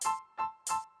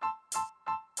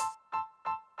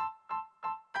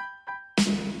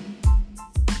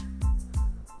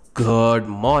Good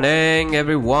morning,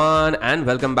 everyone, and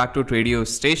welcome back to Radio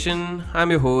Station. I'm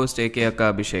your host, AK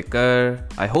Abhishekar.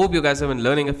 I hope you guys have been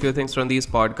learning a few things from these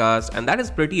podcasts, and that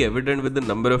is pretty evident with the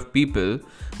number of people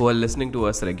who are listening to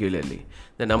us regularly.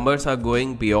 The numbers are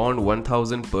going beyond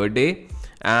 1,000 per day,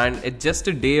 and in just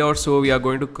a day or so, we are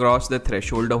going to cross the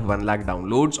threshold of 1 lakh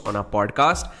downloads on our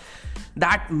podcast.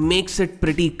 That makes it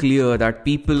pretty clear that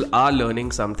people are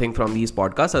learning something from these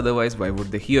podcasts. Otherwise, why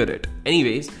would they hear it?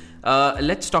 Anyways,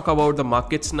 let's talk about the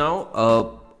markets now.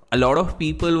 A lot of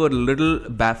people were a little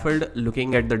baffled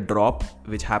looking at the drop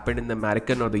which happened in the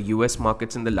American or the US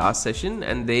markets in the last session,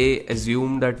 and they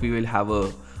assumed that we will have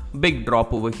a big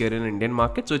drop over here in Indian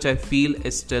markets, which I feel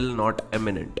is still not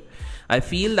imminent. I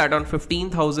feel that on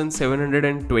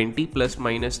 15,720 plus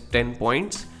minus 10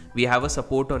 points, we have a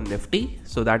support on Nifty,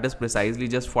 so that is precisely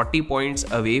just 40 points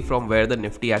away from where the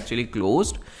Nifty actually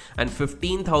closed, and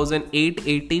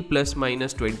 15,880 plus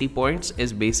minus 20 points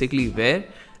is basically where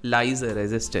lies a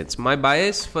resistance. My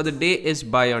bias for the day is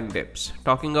buy on dips.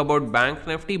 Talking about Bank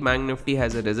Nifty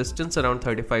has a resistance around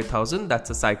 35,000. That's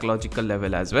a psychological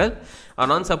level as well.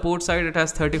 And on support side, it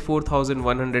has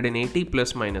 34,180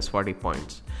 plus minus 40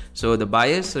 points. So the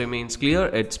bias remains clear.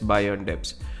 It's buy on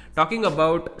dips. Talking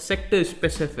about sector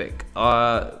specific,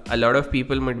 a lot of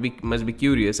people must be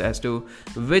curious as to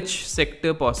which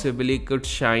sector possibly could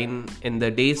shine in the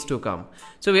days to come.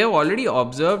 So we have already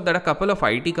observed that a couple of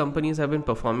IT companies have been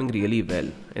performing really well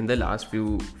in the last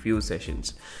few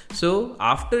sessions. So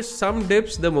after some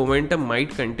dips, the momentum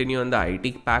might continue on the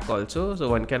IT pack also. So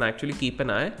one can actually keep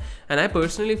an eye. And I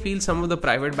personally feel some of the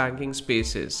private banking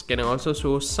spaces can also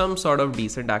show some sort of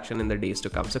decent action in the days to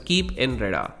come. So keep in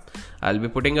radar. I'll be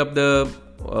putting up the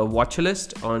watch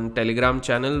list on Telegram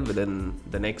channel within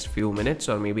the next few minutes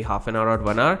or maybe half an hour or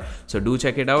 1 hour. So do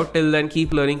check it out. Till then,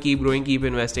 keep learning, keep growing, keep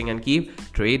investing and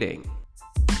keep trading.